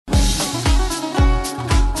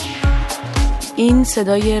این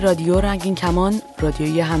صدای رادیو رنگین کمان،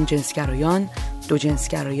 رادیوی همجنسگرایان،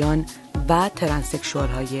 دوجنسگرایان و ترنسکشوال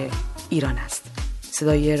های ایران است.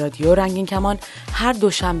 صدای رادیو رنگین کمان هر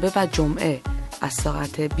دوشنبه و جمعه از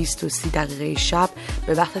ساعت 20:30 شب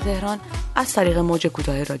به وقت تهران از طریق موج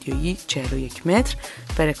کوتاه رادیویی 41 متر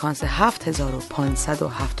فرکانس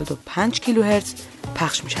 7575 کیلوهرتز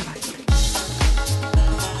پخش می شود.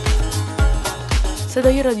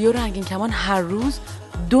 صدای رادیو رنگین کمان هر روز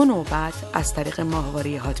 2 نوبت از طریق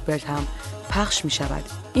ماهواره هاتبرد هم پخش می شود.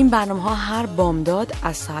 این برنامه ها هر بامداد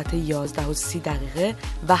از ساعت 11:30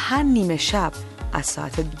 و هر نیمه شب از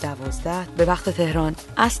ساعت 12 به وقت تهران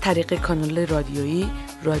از طریق کانال رادیویی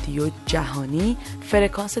رادیو جهانی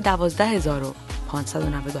فرکانس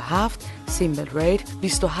 12597 سیمبل ریت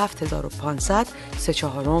 27500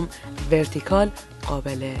 3/4 ورتیکال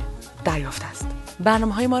قابل دریافت است.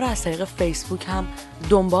 برنامه‌های ما را از طریق فیسبوک هم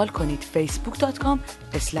دنبال کنید.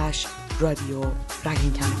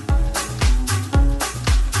 facebook.com/radio.ranginkaman.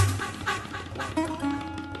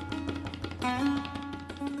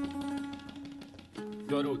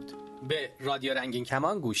 درود، به رادیو رنگین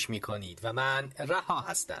کمان گوش می کنید و من رها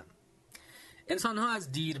هستم. انسان ها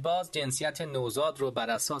از دیرباز جنسیت نوزاد رو بر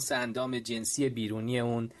اساس اندام جنسی بیرونی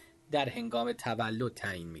اون در هنگام تولد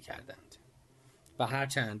تعیین می کردند و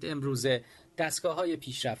هرچند امروزه دستگاه های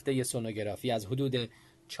پیشرفته سونوگرافی از حدود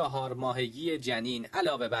 4 ماهگی جنین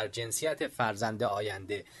علاوه بر جنسیت فرزند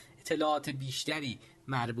آینده اطلاعات بیشتری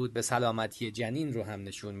مربوط به سلامتی جنین رو هم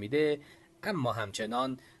نشون میده، اما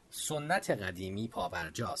همچنان سنت قدیمی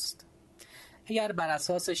پابرجاست. اگر بر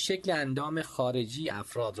اساس شکل اندام خارجی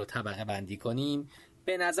افراد رو طبقه بندی کنیم،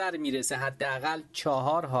 به نظر میرسه حداقل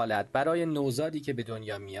 4 حالت برای نوزادی که به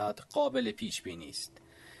دنیا میاد قابل پیش بینی است.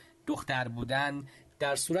 دختر بودن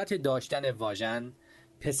در صورت داشتن واژن،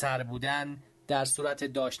 پسر بودن در صورت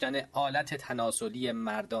داشتن آلت تناسلی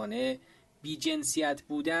مردانه، بی‌جنسیت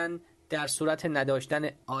بودن در صورت نداشتن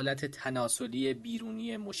آلت تناسلی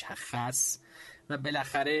بیرونی مشخص و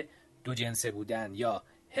بالاخره دو جنسه بودن یا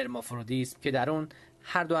هرمافرودیسم که در اون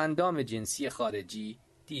هر دو اندام جنسی خارجی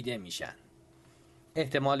دیده میشن.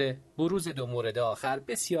 احتمال بروز 2 مورد آخر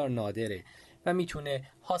بسیار نادره و میتونه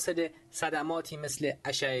حاصل صدماتی مثل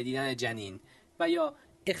اشعه دیدن جنین و یا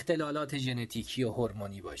اختلالات ژنتیکی و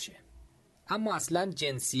هورمونی باشه. اما اصلا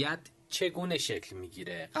جنسیت چگونه شکل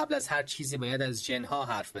میگیره؟ قبل از هر چیزی باید از ژن‌ها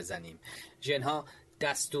حرف بزنیم. ژن‌ها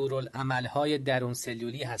دستورالعمل‌های درون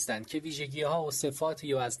سلولی هستند که ویژگی‌ها و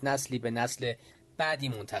صفاتی رو از نسلی به نسل بعدی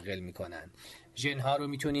منتقل می‌کنن. ژن‌ها رو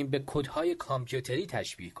میتونیم به کدهای کامپیوتری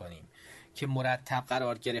تشبیه کنیم که مرتب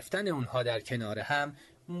قرار گرفتن اونها در کنار هم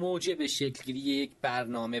موجب شکل‌گیری یک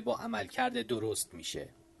برنامه با عملکرد درست میشه.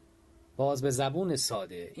 باز به زبون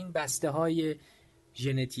ساده، این بسته‌های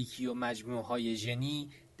ژنتیکی و مجموعه‌های ژنی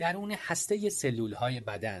درون هسته سلول‌های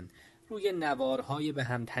بدن روی نوارهای به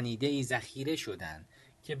هم تنیده‌ای ذخیره شدن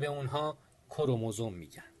که به اونها کروموزوم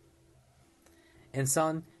میگن.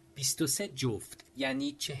 انسان 23 جفت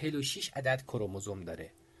یعنی 46 عدد کروموزوم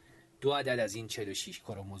داره. 2 عدد از این 46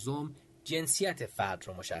 کروموزوم جنسیت فرد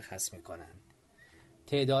رو مشخص میکنن.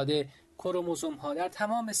 تعداد کروموزوم ها در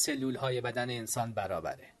تمام سلول های بدن انسان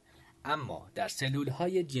برابره، اما در سلول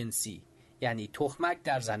های جنسی یعنی تخمک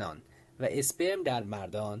در زنان و اسپرم در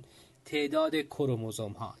مردان تعداد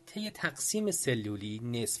کروموزوم ها طی تقسیم سلولی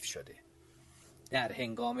نصف شده. در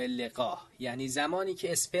هنگام لقاح یعنی زمانی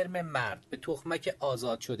که اسپرم مرد به تخمک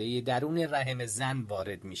آزاد شده درون رحم زن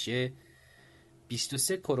وارد میشه،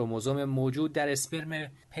 23 کروموزوم موجود در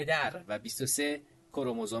اسپرم پدر و 23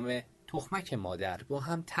 کروموزوم تخمک مادر با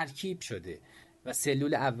هم ترکیب شده و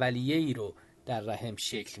سلول اولیه‌ای رو در رحم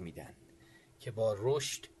شکل میدن که با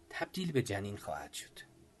رشد تبدیل به جنین خواهد شد.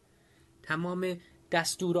 تمام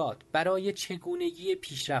دستورات برای چگونگی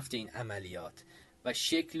پیشرفت این عملیات و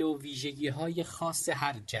شکل و ویژگی‌های خاص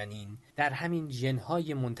هر جنین در همین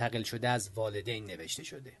ژن‌های منتقل شده از والدین نوشته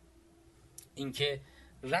شده. اینکه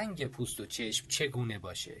رنگ پوست و چشم چگونه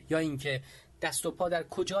باشه یا اینکه دست و پا در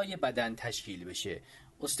کجای بدن تشکیل بشه،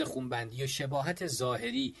 استخوان‌بندی و شباهت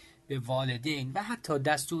ظاهری به والدین و حتی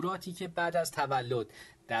دستوراتی که بعد از تولد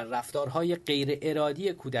در رفتارهای غیر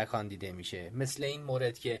ارادی کودکان دیده میشه، مثل این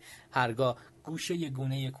مورد که هرگاه گوشه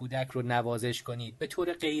گونه کودک رو نوازش کنید به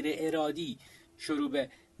طور غیر ارادی شروع به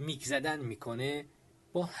میک زدن میکنه،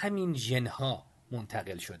 با همین ژن‌ها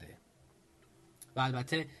منتقل شده. و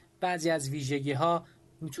البته بعضی از ویژگی‌ها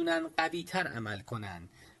میتونن قوی‌تر عمل کنن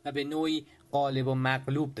و به نوعی غالب و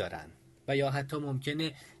مغلوب دارن و یا حتی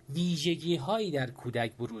ممکنه ویژگی‌هایی در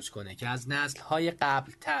کودک بروز کنه که از نسل‌های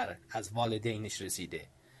قبل‌تر از والدینش رسیده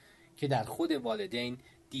که در خود والدین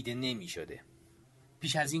دیده نمی‌شده.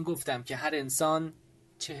 پیش از این گفتم که هر انسان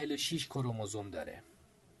 46 کروموزوم داره.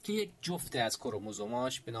 که یک جفت از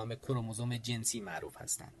کروموزوماش به نام کروموزوم جنسی معروف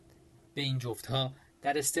هستند. به این جفت‌ها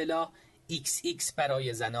در اصطلاح XX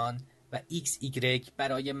برای زنان و XY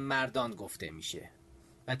برای مردان گفته میشه.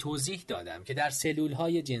 و توضیح دادم که در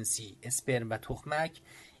سلول‌های جنسی اسپرم و تخمک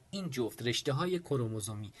این جفت رشته‌های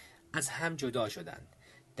کروموزومی از هم جدا شدند.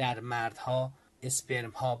 در مردها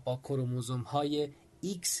اسپرم‌ها با کروموزوم‌های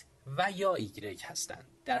X و یا Y هستند،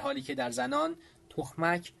 در حالی که در زنان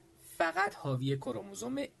تخمک فقط حاوی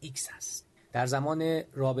کروموزوم X هست. در زمان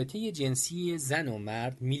رابطه جنسی زن و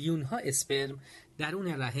مرد میلیون‌ها اسپرم درون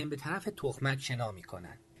رحم به طرف تخمک شنا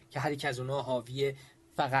می‌کنند که هر یک از اونها حاوی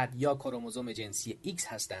فقط یا کروموزوم جنسی X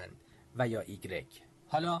هستند و یا Y.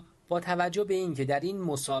 حالا با توجه به این که در این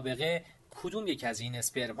مسابقه کدوم یک از این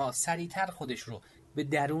اسپرم‌ها سریعتر خودش رو به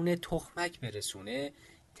درون تخمک برسونه،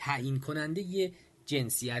 تعیین کننده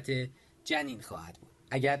جنسیت جنین خواهد بود.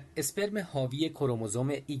 اگر اسپرم حاوی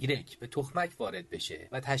کروموزوم Y به تخمک وارد بشه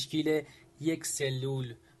و تشکیل یک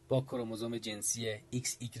سلول با کروموزوم جنسی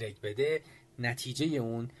XY بده، نتیجه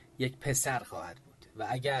اون یک پسر خواهد بود. و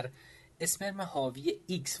اگر اسپرم حاوی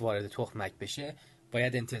X وارد تخمک بشه،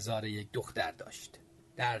 باید انتظار یک دختر داشت.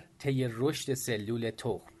 در طی رشد سلول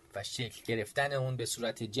تخم و شکل گرفتن اون به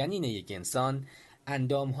صورت جنین یک انسان،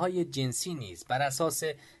 اندامهای جنسی نیز بر اساس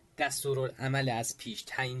دستورالعمل از پیش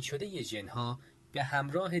تعیین شده ژن‌ها به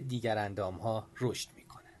همراه دیگر اندامها رشد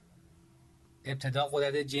می‌کنند. ابتدا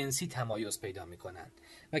غدد جنسی تمایز پیدا می‌کنند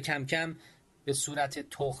و کم کم به صورت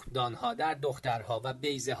تخمدان‌ها در دخترها و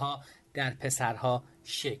بیضه‌ها در پسرها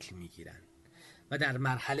شکل می‌گیرند و در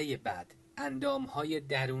مرحله بعد اندام‌های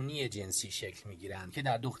درونی جنسی شکل می‌گیرند که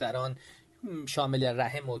در دختران شامل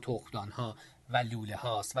رحم و تخمدان‌ها و لوله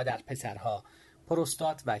هاست و در پسرها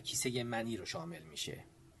پروستات و کیسه منی رو شامل میشه.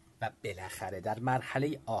 و بالاخره در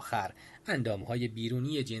مرحله آخر اندام‌های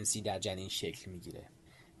بیرونی جنسی در جنین شکل میگیره.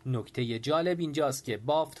 نکته جالب اینجاست که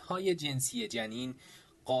بافت‌های جنسی جنین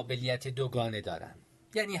قابلیت دوگانه دارن،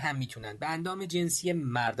 یعنی هم میتونن به اندام جنسی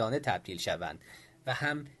مردانه تبدیل شوند و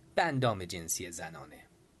هم به اندام جنسی زنانه.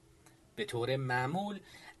 به طور معمول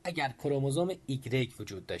اگر کروموزوم Y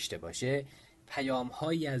وجود داشته باشه،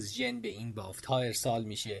 پیام‌هایی از ژن به این بافت‌ها ارسال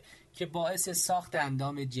میشه که باعث ساخت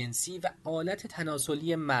اندام جنسی و آلت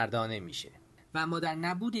تناسلی مردانه میشه. و اما در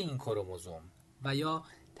نبود این کروموزوم و یا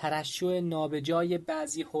ترشح نابجای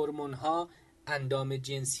بعضی هورمون‌ها، اندام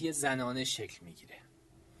جنسی زنانه شکل میگیره.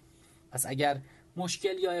 پس اگر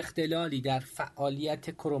مشکل یا اختلالی در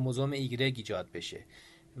فعالیت کروموزوم Y ایجاد بشه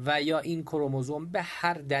و یا این کروموزوم به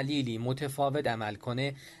هر دلیلی متفاوت عمل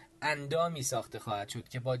کنه، اندامی ساخته خواهد شد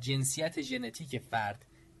که با جنسیت ژنتیک فرد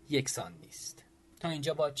یکسان نیست. تا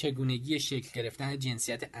اینجا با چگونگی شکل گرفتن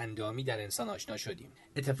جنسیت اندامی در انسان آشنا شدیم.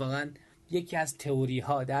 اتفاقاً یکی از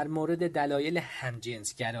تئوری‌ها در مورد دلایل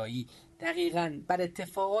همجنسگرایی دقیقاً بر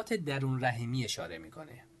اتفاقات درون رحمی اشاره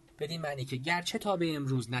می‌کنه. بدین معنی که گرچه تا به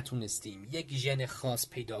امروز نتونستیم یک ژن خاص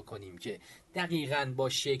پیدا کنیم که دقیقاً با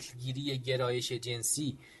شکلگیری گرایش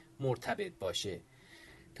جنسی مرتبط باشه،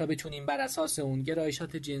 تا بتونیم بر اساس اون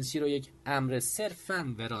گرایشات جنسی رو یک امر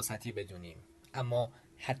صرفاً وراثتی بدونیم، اما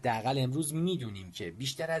حداقل امروز میدونیم که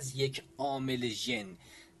بیشتر از یک عامل ژن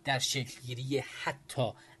در شکلگیری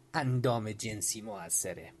حتی اندام جنسی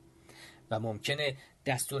مؤثره و ممکنه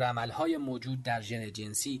دستورالعمل‌های موجود در ژن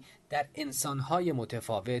جنسی در انسان‌های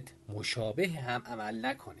متفاوت مشابه هم عمل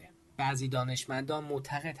نکنه. بعضی دانشمندان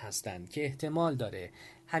معتقد هستند که احتمال داره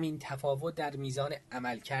همین تفاوت در میزان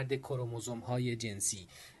عملکرد کروموزوم‌های جنسی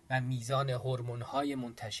و میزان هورمون‌های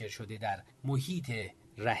منتشر شده در محیط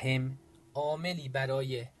رحم عاملی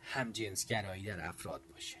برای همجنسگرایی در افراد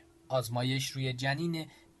باشه. آزمایش روی جنین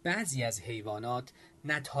بعضی از حیوانات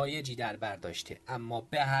نتایجی در بر داشته، اما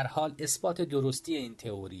به هر حال اثبات درستی این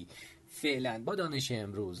تئوری فعلا با دانش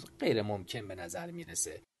امروز غیر ممکن به نظر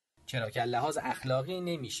میرسه، چرا که لحاظ اخلاقی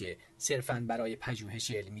نمیشه صرفاً برای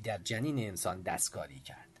پژوهش علمی در جنین انسان دستکاری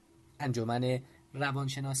کرد. انجمن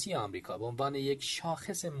روانشناسی آمریکا به عنوان یک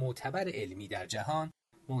شاخص معتبر علمی در جهان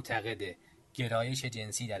معتقده گرایش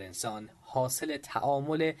جنسی در انسان حاصل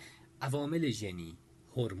تعامل عوامل ژنی،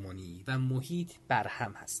 هورمونی و محیط بر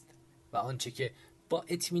هم هست و آنچه که با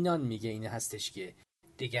اطمینان میگه این هستش که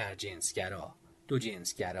دیگر جنسگرا، دو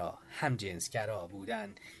جنسگرا، هم جنسگرا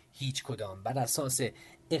بودن هیچ کدام بر اساس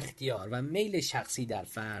اختیار و میل شخصی در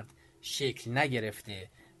فرد شکل نگرفته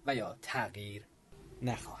و یا تغییر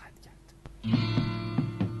نخواهد کرد.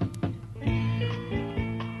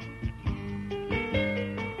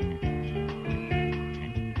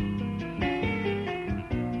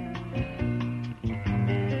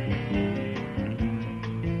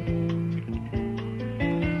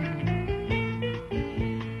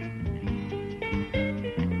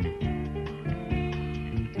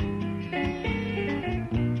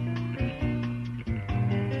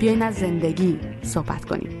 بیاین از زندگی صحبت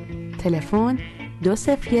کنیم. تلفن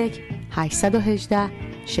 201 818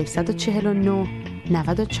 649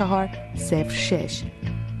 94 06.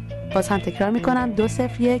 باز هم تکرار میکنم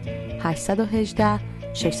 201 818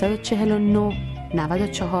 649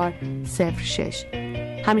 94 06.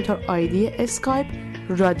 همینطور آیدی اسکایپ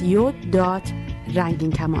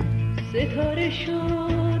radio.ranginkaman. ستاره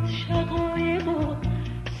شد شقایقا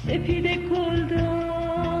سپید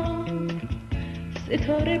گلدان،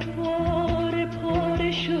 ستاره پاره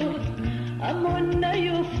پاره شد اما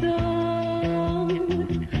نیفتاد.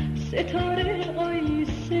 ستاره آی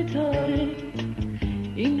ستاره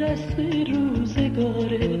این رسم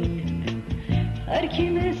روزگاره، هر کی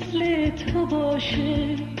مثل تو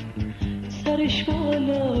باشه سرش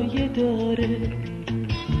بالای داره.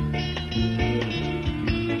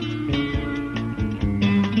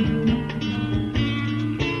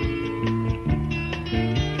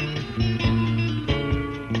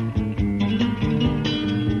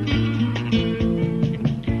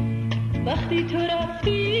 وقتی تو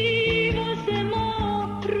رفتی واسه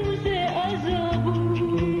ما روز عزا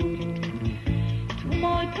بود، تو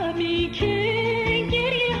ماتمی که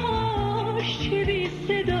گریه هاش چه بی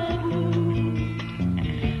صدا بود.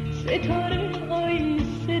 ستاره آی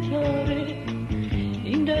ستاره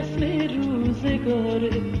این رسم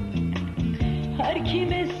روزگاره، هر کی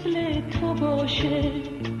مثل تو باشه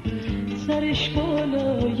سرش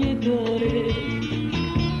بالای داره.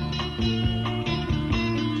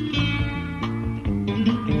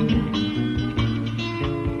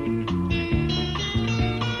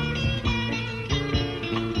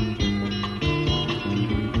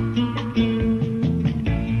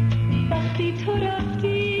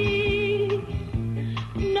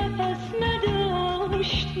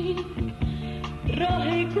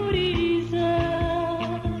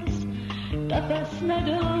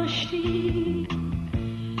 نداشتی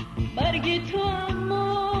برگ تو،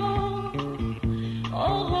 اما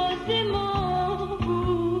آغاز ما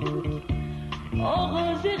بود،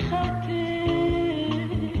 آغاز خط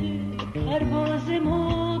پرواز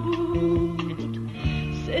ما بود.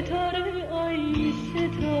 ستاره آی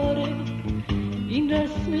ستاره این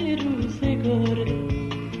رسم روزگاره،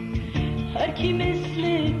 هر کی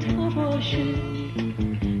مثل تو باشه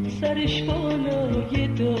سرش بالای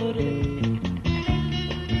داره.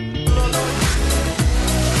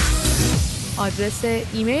 آدرس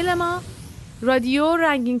ایمیل ما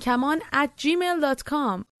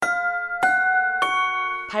radio.ranginkaman@gmail.com.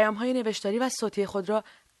 پیام‌های نوشتاری و صوتی خود را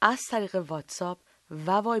از طریق واتساپ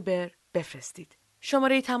و وایبر بفرستید.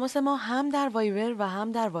 شماره تماس ما هم در وایبر و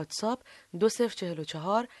هم در واتساپ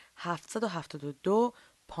 2044 772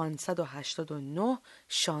 589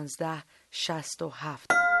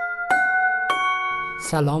 1667.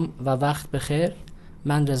 سلام و وقت بخیر.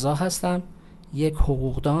 من رضا هستم، یک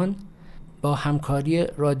حقوقدان. با همکاری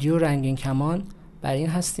رادیو رنگین کمان بر این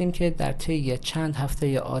هستیم که در طی چند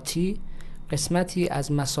هفته آتی قسمتی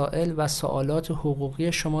از مسائل و سوالات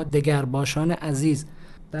حقوقی شما دگرباشان عزیز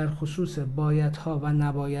در خصوص بایدها و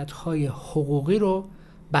نبایدهای حقوقی رو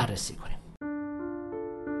بررسی کنیم.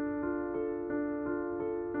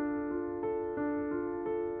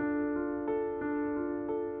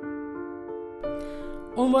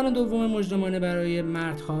 عنوان دوم مجرمانه برای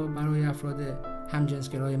مردها، برای افراد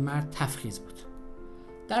همجنسگرای مرد تفخیذ بود.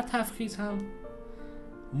 در تفخیذ هم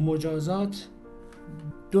مجازات،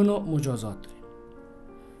 دو نوع مجازات داریم.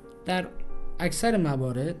 در اکثر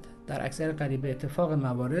موارد، در اکثر قریب اتفاق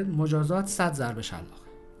موارد، مجازات 100 ضرب شلاق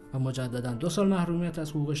و مجددا 2 سال محرومیت از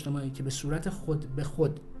حقوق اجتماعی که به صورت خود به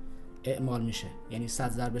خود اعمال میشه. یعنی 100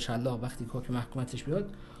 ضرب شلاق وقتی حکم محکومیتش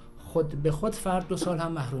بیاد، خود به خود فرد 2 سال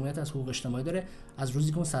هم محرومیت از حقوق اجتماعی داره از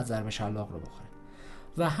روزی که اون 100 ضرب شلاق رو بخوره.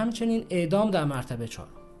 و همچنین اعدام در مرتبه 4.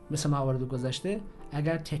 مثل موارد گذشته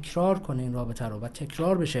اگر تکرار کنه این رابطه رو و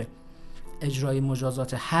تکرار بشه اجرای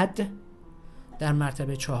مجازات حد، در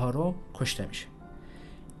مرتبه 4 کشته میشه.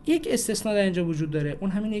 یک استثناء در اینجا وجود داره،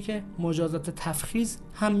 اون همینه که مجازات تفخیذ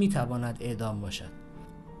هم میتواند اعدام باشد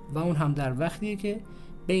و اون هم در وقتیه که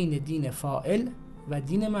بین دین فاعل و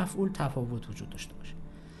دین مفعول تفاوت وجود داشته باشه.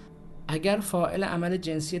 اگر فاعل عمل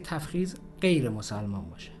جنسی تفخیذ غیر مسلمان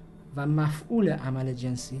باشه و مفعول عمل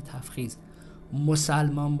جنسی تفخیذ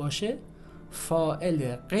مسلمان باشه،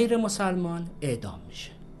 فاعل غیر مسلمان اعدام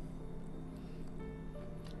میشه.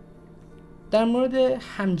 در مورد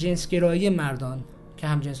همجنسگرایی مردان که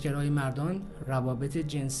همجنسگرایی مردان روابط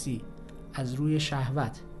جنسی از روی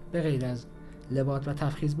شهوت به غیر از لواط و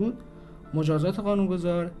تفخیذ بود، مجازات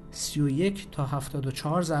قانونگذار 31 تا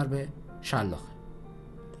 74 ضرب شلاق.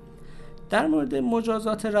 در مورد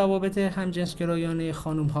مجازات روابط همجنسگرایانه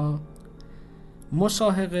خانم ها،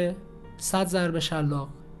 مصاحقه 100 ضرب شلاق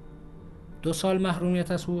 2 سال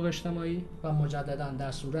محرومیت از حقوق اجتماعی و مجددا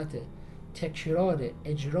در صورت تکرار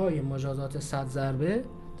اجرای مجازات 100 ضربه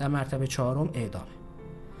در مرتبه 4 اعدامه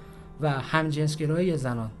و همجنسگرایی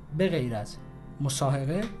زنان به غیر از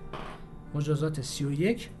مصاحقه مجازات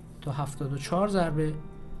 31 تا 74 ضربه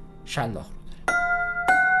شلاق رو داره.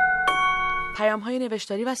 پیام‌های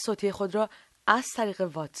نوشتاری و صوتی خود را از طریق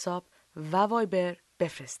واتساپ و وایبر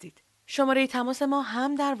بفرستید. شماره تماس ما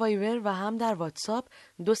هم در وایبر و هم در واتساپ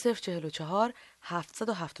 2044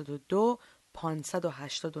 772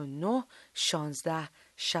 589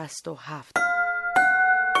 1667.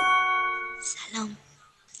 سلام،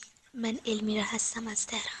 من علمی را هستم از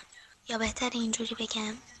تهران، یا بهتر اینجوری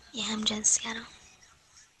بگم یه همجنسگرام،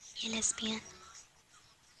 یه لزبیان،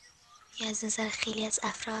 یا از نظر خیلی از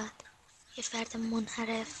افراد یه فرد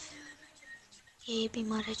منحرف یا یه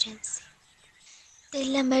بیمار جنسی.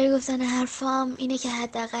 دلیلم برای گفتن حرفام اینه که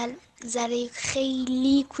حداقل ذره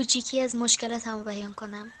خیلی کوچیکی از مشکلاتمو بیان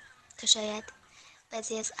کنم تا شاید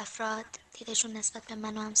بعضی از افراد دیدشون نسبت به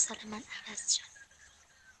من و امثال من عوض شد.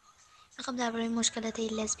 میخوام درباره مشکلات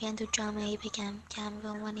لزبیان تو جامعه بگم که همه به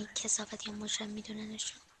عنوان کثافت یا مجرم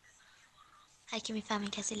میدوننشون. هر کی میفهمه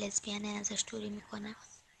کسی لزبیانه ازش دوری میکنه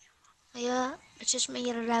و یا به چشم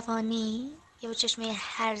یه روانی یا به چشم یه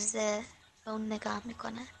هرزه به اون نگاه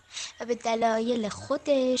میکنه و به دلایل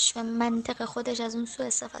خودش و منطق خودش از اون سوء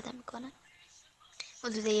استفاده میکنه.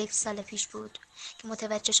 حدود 1 سال پیش بود که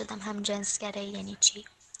متوجه شدم همجنسگرایی یعنی چی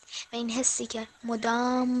و این حسی که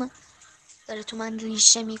مدام داره تو من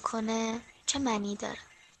ریشه میکنه چه معنی داره.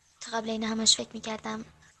 تا قبل این همش فکر میکردم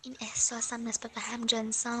این احساسم نسبت به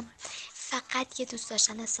همجنسام فقط یه دوست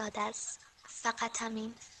داشتن ساده است، فقط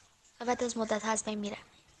همین، و بعد از مدت از بین میره.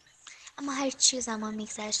 اما هر چی زمان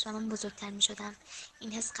میگذشت و من بزرگتر میشدم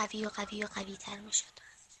این حس قوی و قوی و قوی تر میشد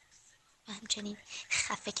و همچنین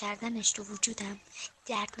خفه کردنش تو وجودم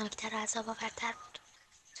دردناکتر و عذاب آورتر بود.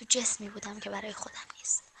 تو جسمی بودم که برای خودم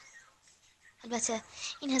نیست. البته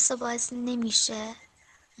این حس باعث نمیشه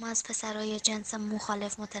ما از پسرای جنس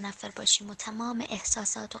مخالف متنفر باشیم و تمام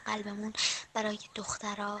احساسات و قلبمون برای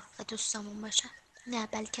دخترها و دوستامون باشه. نه،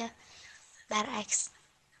 بلکه برعکس،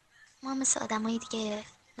 ما مثل آدمای دیگه،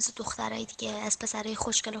 مثل دخترای دیگه از پسرای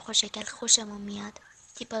خوشگل و خوشگل خوشمون میاد.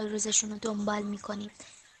 تیپای روزشون رو دنبال میکنیم.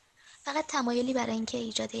 فقط تمایلی برای اینکه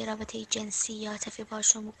ایجاد رابطه جنسی یا عاطفی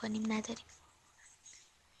باشون بکنیم نداریم.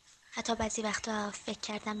 حتی بعضی وقتا فکر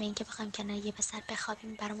کردم به اینکه بخوایم کنار یه پسر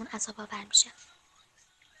بخوابیم برامون عذاب آور میشه.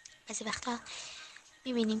 بعضی وقتا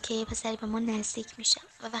میبینیم که یه پسری به ما نزدیک میشه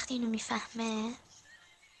و وقتی اینو میفهمه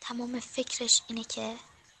تمام فکرش اینه که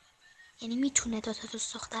یعنی میتونه 2 تا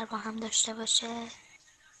دوست دختر با هم داشته باشه.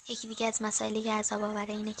 یکی دیگه از مسائلی که عذاب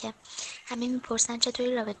آوره اینه که همه میپرسن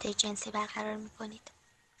چطوری رابطه جنسی برقرار میکنید.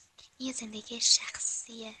 این یه زندگی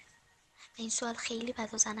شخصیه و این سوال خیلی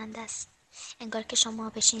بد و زننده است. انگار که شما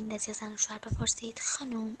بشین از یه زن و شوهر بپرسید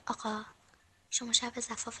خانم، آقا، شما شب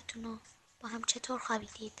زفافتون رو با هم چطور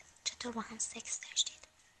خوابیدید؟ چطور با هم سکس داشتید؟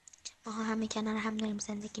 ما همه کنار هم داریم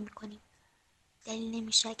زندگی میکنیم. دلیل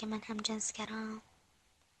نمیشه اگه من هم جنسگرام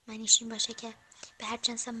معنیش این باشه که به هر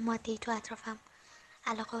جنس ماده‌ای تو اطرافم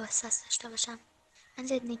علاقه و احساس داشته باشم. من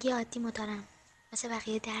زندگی عادیمو دارم، مثل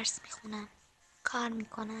بقیه درس میخونم، کار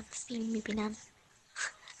میکنم، فیلم میبینم،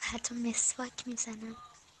 حتی مسواک میزنم.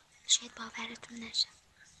 شاید باورتون نشه.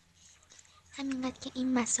 همینقدر که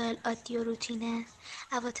این مسائل عادی و روتینه،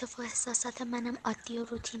 عواطف و احساسات منم عادی و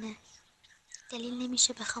روتینه. دلیل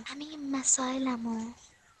نمیشه بخوام همه این مسائلمو،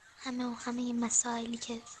 همه این مسائلی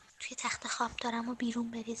که توی تخت خواب دارم و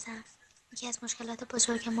بیرون بریزم. یکی از مشکلات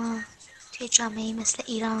بزرگ ما توی جامعه مثل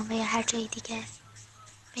ایران و یا هر جای دیگه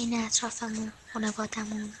بین اطرافمون،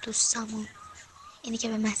 خانوادمون، دوستامون اینی که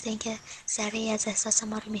به محض اینکه ذره از احساس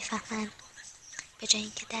ما رو میفهمن به جای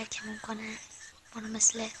اینکه درکمون کنن ما رو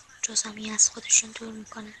مثل جزامی از خودشون دور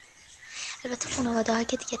میکنن. البته خانواده ها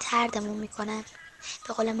که دیگه طردمون میکنن،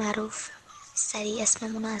 به قول معروف سریع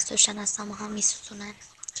اسممون رو از تو شناسنامه ها میسوزونن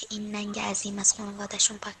که این ننگ عظیم از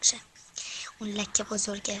خانوادهشون پاک شه. اون لکه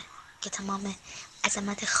بزرگه که تمام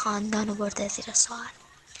عظمت خاندان رو برده زیر سوال.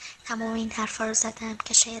 تمام این حرفا رو زدم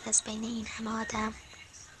که شاید از بین این همه آدم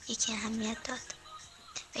یکی اهمیت داد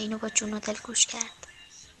و اینو با جون و دل گوش کرد.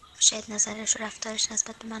 شاید نظرش و رفتارش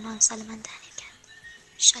نسبت به من و امثال من تغییر کرد.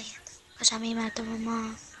 شاید باش همه مردم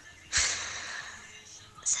ما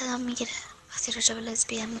صدام میگیره وقتی راجع به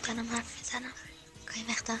لزبیان میکنم حرف میزنم. گاهی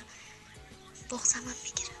وقتا بغضم هم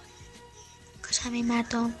میگیره. کاش همه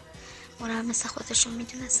مردم ما رو هم مثل خودشون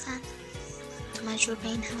میدونستن تو مجبور به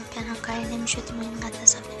این همه پنهانکاری نمیشدیم و اینقدر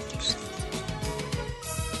عذاب نمیکشیم.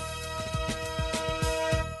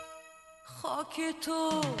 خاک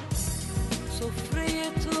تو،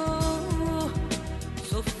 سفره تو،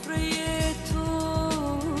 سفره تو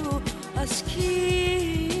از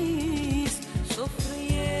کیست؟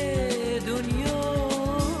 سفره دنیا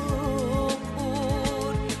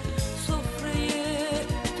پر، سفره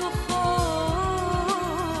تو خالیست.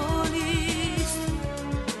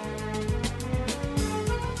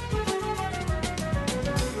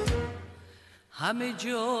 همه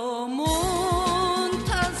جا منتظرند،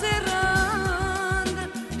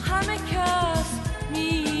 همه کس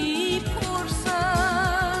میپرسند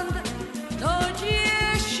تاجی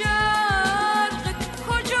شرق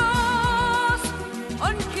کجاست؟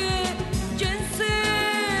 آنکه جنس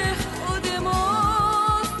خود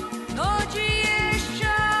ماست. تاجی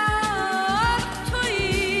شرق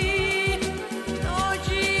تویی،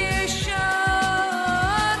 تاجی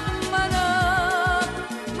شرق منم،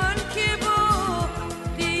 من که با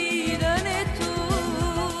دیدن تو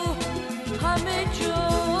همه جا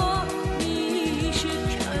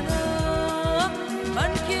میشکنم،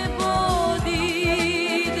 من که با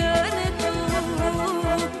دیدن تو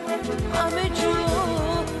همه جا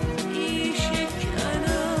میشکنم.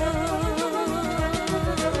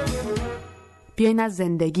 بیاین از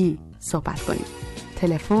زندگی صحبت کنیم.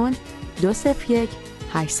 تلفن 201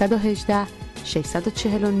 818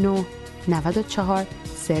 649 94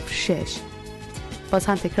 06. باز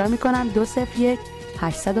هم تکرار میکنم 201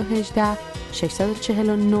 818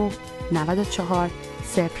 649 94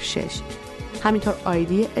 06. همینطور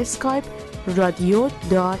آیدی اسکایپ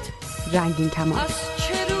radio.ranginkaman. از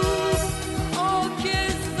چه رو خاک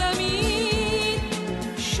زمین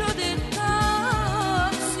شده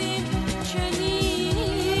تقسیم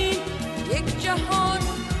چنین؟ یک جهان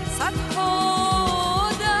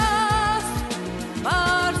صدها دست،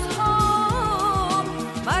 مرزها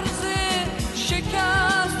مرز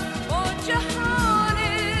شکست با جهان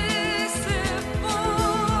سوم،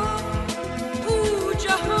 او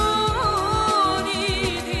جهانی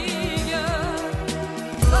دیگر.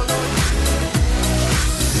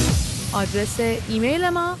 آدرس ایمیل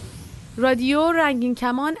ما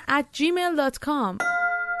radio.ranginkaman@gmail.com.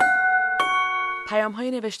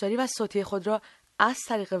 پیام‌های نوشتاری و صوتی خود را از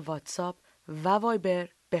طریق واتساپ و وایبر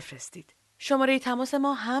بفرستید. شماره تماس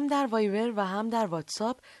ما هم در وایبر و هم در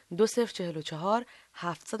واتساپ 2044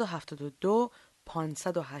 772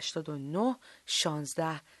 589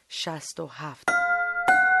 1667.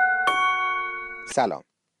 سلام،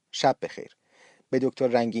 شب بخیر. به دکتر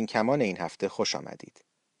رنگین کمان این هفته خوش آمدید.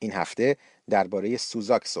 این هفته درباره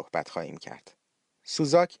سوزاک صحبت خواهیم کرد.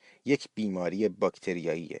 سوزاک یک بیماری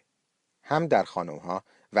باکتریاییه. هم در خانم‌ها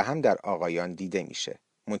و هم در آقایان دیده میشه.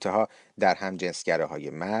 منتها در همجنسگراهای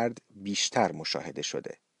مرد بیشتر مشاهده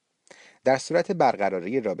شده. در صورت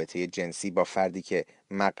برقراری رابطه جنسی با فردی که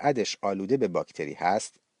مقعدش آلوده به باکتری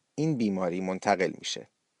هست، این بیماری منتقل میشه.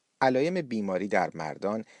 علائم بیماری در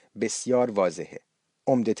مردان بسیار واضحه.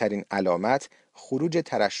 عمده‌ترین علامت خروج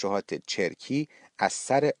ترشحات چرکی از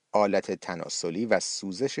سر آلت تناسلی و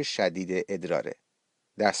سوزش شدید ادراره.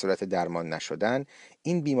 در صورت درمان نشدن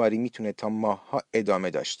این بیماری میتونه تا ماه‌ها ادامه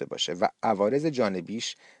داشته باشه و عوارض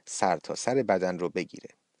جانبیش سرتاسر بدن رو بگیره.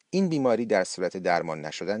 این بیماری در صورت درمان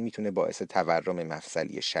نشدن میتونه باعث تورم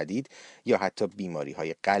مفصلی شدید یا حتی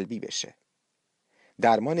بیماری‌های قلبی بشه.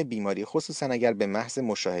 درمان بیماری خصوصا اگر به محض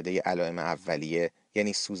مشاهده علائم اولیه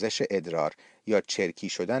یعنی سوزش ادرار یا چرکی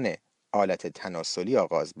شدن آلت تناسلی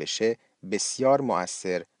آغاز بشه بسیار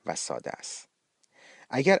مؤثر و ساده است.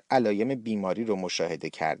 اگر علائم بیماری رو مشاهده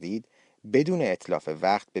کردید بدون اتلاف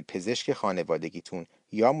وقت به پزشک خانوادگیتون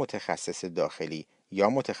یا متخصص داخلی یا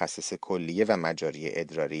متخصص کلیه و مجاری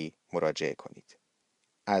ادراری مراجعه کنید.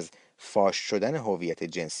 از فاش شدن هویت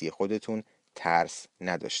جنسی خودتون ترس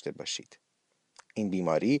نداشته باشید. این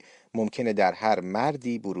بیماری ممکنه در هر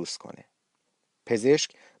مردی بروز کنه.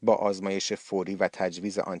 پزشک با آزمایش فوری و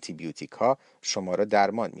تجویز آنتیبیوتیکا شما را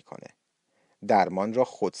درمان میکنه. درمان را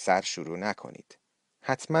خودسر شروع نکنید.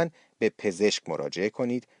 حتما به پزشک مراجعه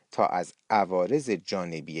کنید تا از عوارض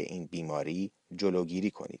جانبی این بیماری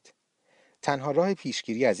جلوگیری کنید. تنها راه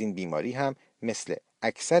پیشگیری از این بیماری هم مثل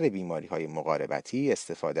اکثر بیماری‌های مقاربتی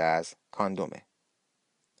استفاده از کاندومه.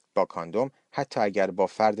 با کاندوم حتی اگر با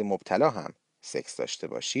فرد مبتلا هم سکس داشته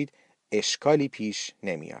باشید اشکالی پیش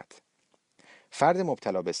نمیاد. فرد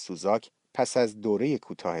مبتلا به سوزاک پس از دوره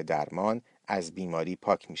کوتاه درمان از بیماری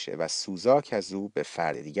پاک میشه و سوزاک از او به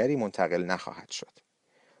فرد دیگری منتقل نخواهد شد.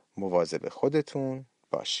 مواظب خودتون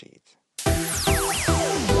باشید.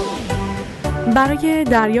 برای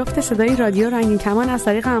دریافت صدای رادیو رنگین کمان از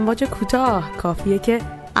طریق امواج کوتاه کافیه که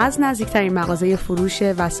از نزدیکترین مغازه فروش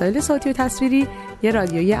وسایل صوتی و تصویری یه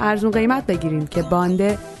رادیوی ارزون قیمت بگیرین که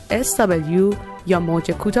باند SW یا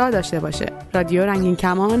موج کوتاه داشته باشه. رادیو رنگین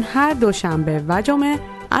کمان هر دوشنبه و جمعه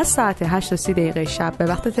از ساعت 8:30 شب به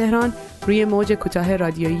وقت تهران روی موج کوتاه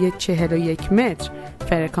رادیویی 41 متر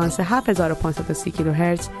فرکانس 7530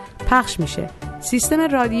 کیلوهرتز پخش میشه.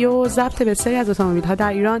 سیستم رادیو ضبط بسیاری از اتومبیل‌ها در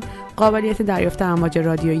ایران قابلیت دریافت امواج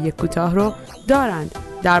رادیویی کوتاه رو دارند.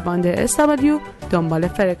 در باند SW دنبال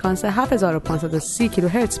فرکانس 7530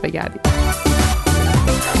 کیلوهرتز بگردید.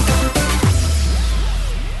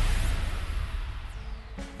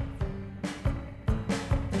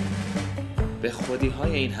 به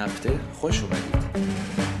خودی‌های این هفته خوش اومدید.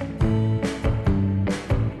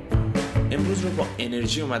 امروز رو با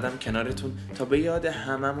انرژی اومدم کنارتون تا به یاد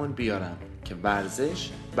هممون بیارم که ورزش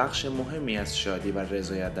بخش مهمی از شادی و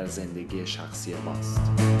رضایت در زندگی شخصی ماست.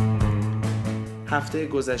 هفته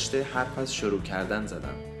گذشته حرف از شروع کردن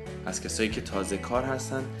زدم، از کسایی که تازه کار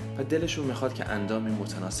هستن و دلشون میخواد که اندامی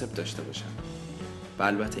متناسب داشته باشن. و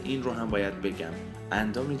البته این رو هم باید بگم،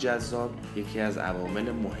 اندامی جذاب یکی از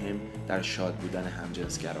عوامل مهم در شاد بودن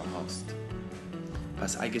همجنسگراهاست.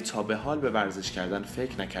 پس اگه تا به حال به ورزش کردن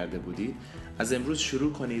فکر نکرده بودید، از امروز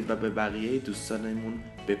شروع کنید و به بقیه دوستانمون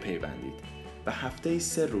بپیوندید و هفته‌ای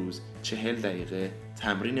 3 روز 40 دقیقه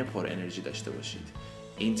تمرین پر انرژی داشته باشید.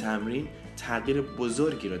 این تمرین تغییر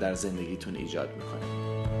بزرگی رو در زندگیتون ایجاد میکنه.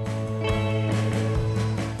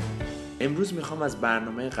 امروز میخوام از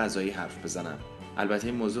برنامه غذایی حرف بزنم. البته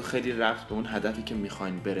این موضوع خیلی ربط به اون هدفی که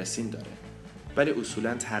میخواین برسین داره، ولی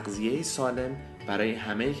اصولاً تغذیه سالم برای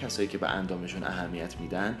همه کسایی که به اندامشون اهمیت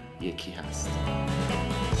میدن یکی هست.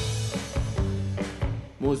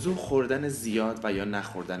 موضوع خوردن زیاد و یا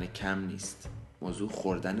نخوردن کم نیست. موضوع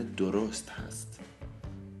خوردن درست هست.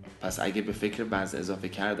 پس اگه به فکر وزن اضافه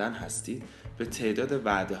کردن هستید، به تعداد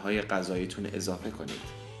وعده‌های غذاییتون اضافه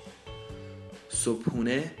کنید.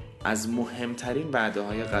 صبحونه از مهمترین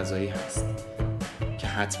وعده‌های غذایی هست که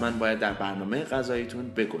حتما باید در برنامه غذاییتون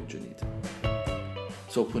بگنجونید.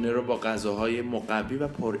 صبحونه رو با غذاهای مقوی و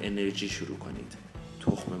پر انرژی شروع کنید.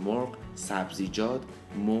 تخم مرغ، سبزیجات،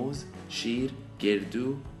 موز، شیر،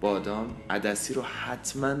 گردو، بادام، عدسی رو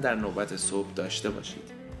حتما در نوبت صبح داشته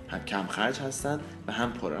باشید. هم کم خرج هستن و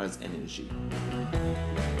هم پر از انرژی.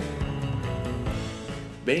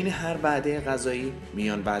 بین هر وعده غذایی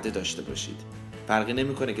میان وعده داشته باشید. فرقی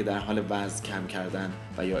نمیکنه که در حال وزن کم کردن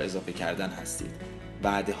و یا اضافه کردن هستید.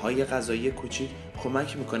 وعده های غذایی کوچیک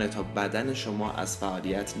کمک میکنه تا بدن شما از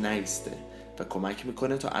فعالیت نیسته و کمک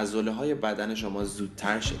میکنه تا عضله های بدن شما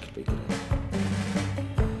زودتر شکل بگیره.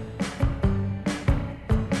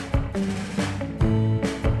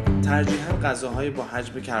 ترجیحاً غذاهای با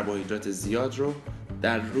حجم کربوهیدرات زیاد رو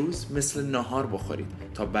در روز مثل ناهار بخورید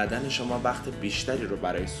تا بدن شما وقت بیشتری رو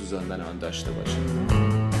برای سوزاندن آن داشته باشه.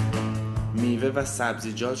 میوه و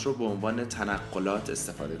سبزیجات رو به عنوان تنقلات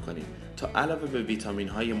استفاده کنید تا علاوه به ویتامین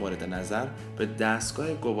های مورد نظر به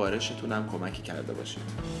دستگاه گوارشتون هم کمکی کرده باشید.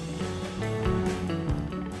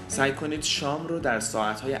 سعی کنید شام رو در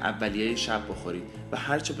ساعت‌های اولیه شب بخورید و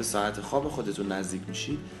هرچه به ساعت خواب خودتون نزدیک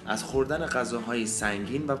میشید از خوردن غذاهای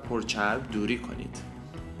سنگین و پرچرب دوری کنید.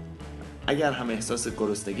 اگر هم احساس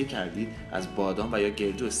گرسنگی کردید از بادام و یا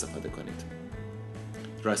گردو استفاده کنید.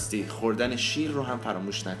 راستی خوردن شیر رو هم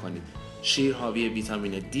فراموش نکنید. شیر حاوی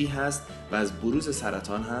ویتامین دی هست و از بروز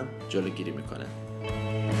سرطان هم جلوگیری میکنه.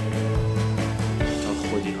 تا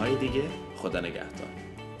خودی‌های دیگه، خدا نگهدار.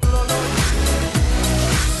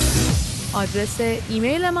 آدرس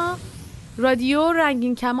ایمیل ما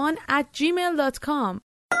radio.ranginkaman@gmail.com.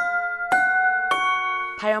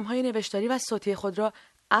 پیام‌های نوشتاری و صوتی خود را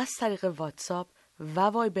از طریق واتساپ و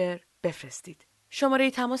وایبر بفرستید.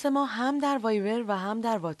 شماره تماس ما هم در وایبر و هم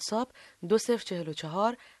در واتساپ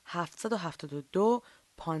 2044 772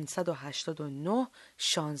 589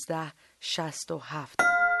 1667.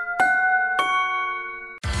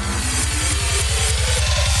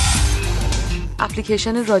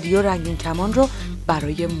 اپلیکیشن رادیو رنگین کمان رو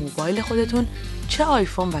برای موبایل خودتون چه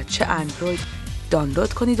آیفون و چه اندروید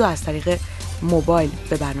دانلود کنید و از طریق موبایل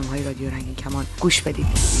به برنامه‌های رادیو رنگین کمان گوش بدید.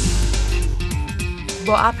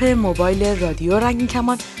 با اپ موبایل رادیو رنگین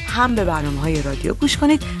کمان هم به برنامه‌های رادیو گوش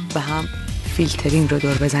کنید و هم فیلترینگ رو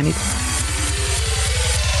دور بزنید.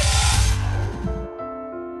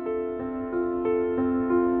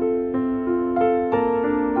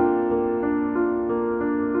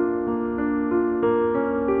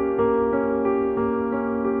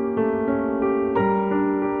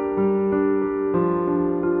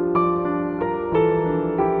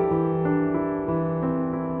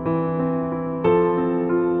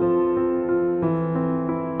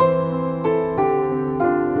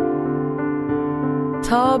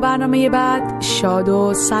 تا برنامه بعد شاد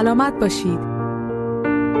و سلامت باشید.